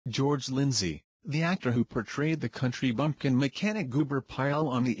George Lindsey, the actor who portrayed the country bumpkin mechanic Goober Pyle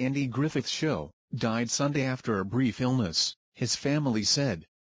on The Andy Griffith Show, died Sunday after a brief illness, his family said.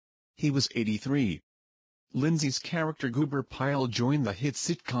 He was 83. Lindsey's character Goober Pyle joined the hit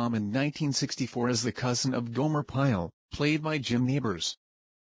sitcom in 1964 as the cousin of Gomer Pyle, played by Jim Nabors.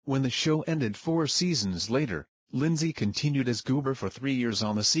 When the show ended 4 seasons later, Lindsey continued as Goober for 3 years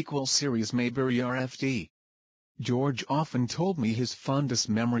on the sequel series Mayberry R.F.D. George often told me his fondest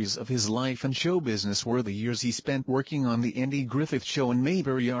memories of his life and show business were the years he spent working on The Andy Griffith Show and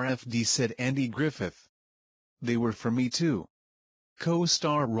Mayberry R.F.D, said Andy Griffith. They were for me too.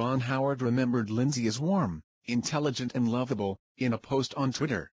 Co-star Ron Howard remembered Lindsey as warm, intelligent and lovable, in a post on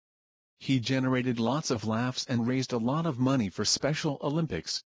Twitter. He generated lots of laughs and raised a lot of money for Special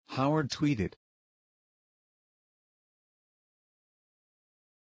Olympics, Howard tweeted.